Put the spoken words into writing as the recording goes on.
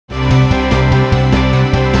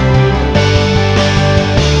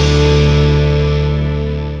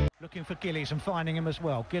for Gillies and finding him as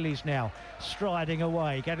well. Gillies now striding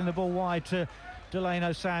away, getting the ball wide to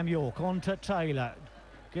Delano Sam York, on to Taylor.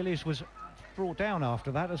 Gillies was brought down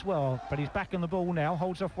after that as well, but he's back on the ball now,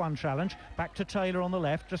 holds off one challenge, back to Taylor on the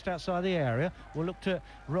left, just outside the area. Will look to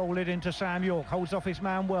roll it into Sam York, holds off his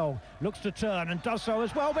man well, looks to turn and does so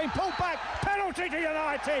as well, being pulled back, penalty to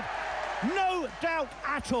United! No doubt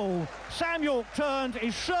at all. Sam York turned,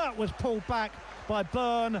 his shirt was pulled back by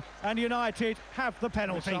Byrne, and United have the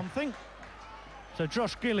penalty. Something. So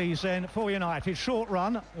Josh Gillies then for United, short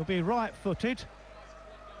run, will be right-footed.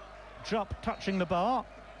 Jupp touching the bar.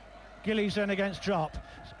 Gillies then against Jupp,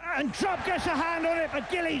 and Jupp gets a hand on it, but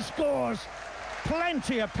Gillies scores.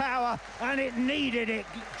 Plenty of power, and it needed it.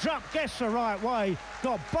 Jupp gets the right way,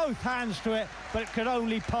 got both hands to it, but it could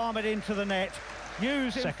only palm it into the net.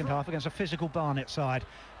 Second half against a physical Barnet side.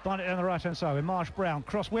 Barnet on the right-hand side with Marsh Brown,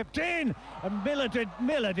 cross-whipped in, and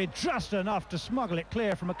Miller did just enough to smuggle it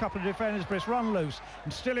clear from a couple of defenders, but it's run loose,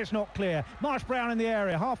 and still it's not clear. Marsh Brown in the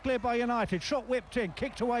area, half cleared by United, shot whipped in,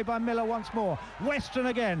 kicked away by Miller once more. Weston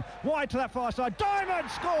again, wide to that far side, Diamond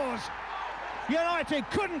scores! United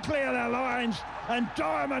couldn't clear their lines, and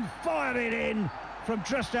Diamond fired it in from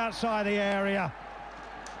just outside the area.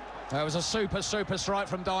 That was a super strike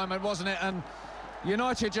from Diamond, wasn't it? And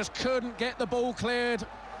United just couldn't get the ball cleared.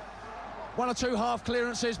 One or two half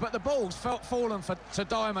clearances, but the ball's fallen to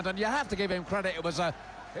Diamond, and you have to give him credit. It was a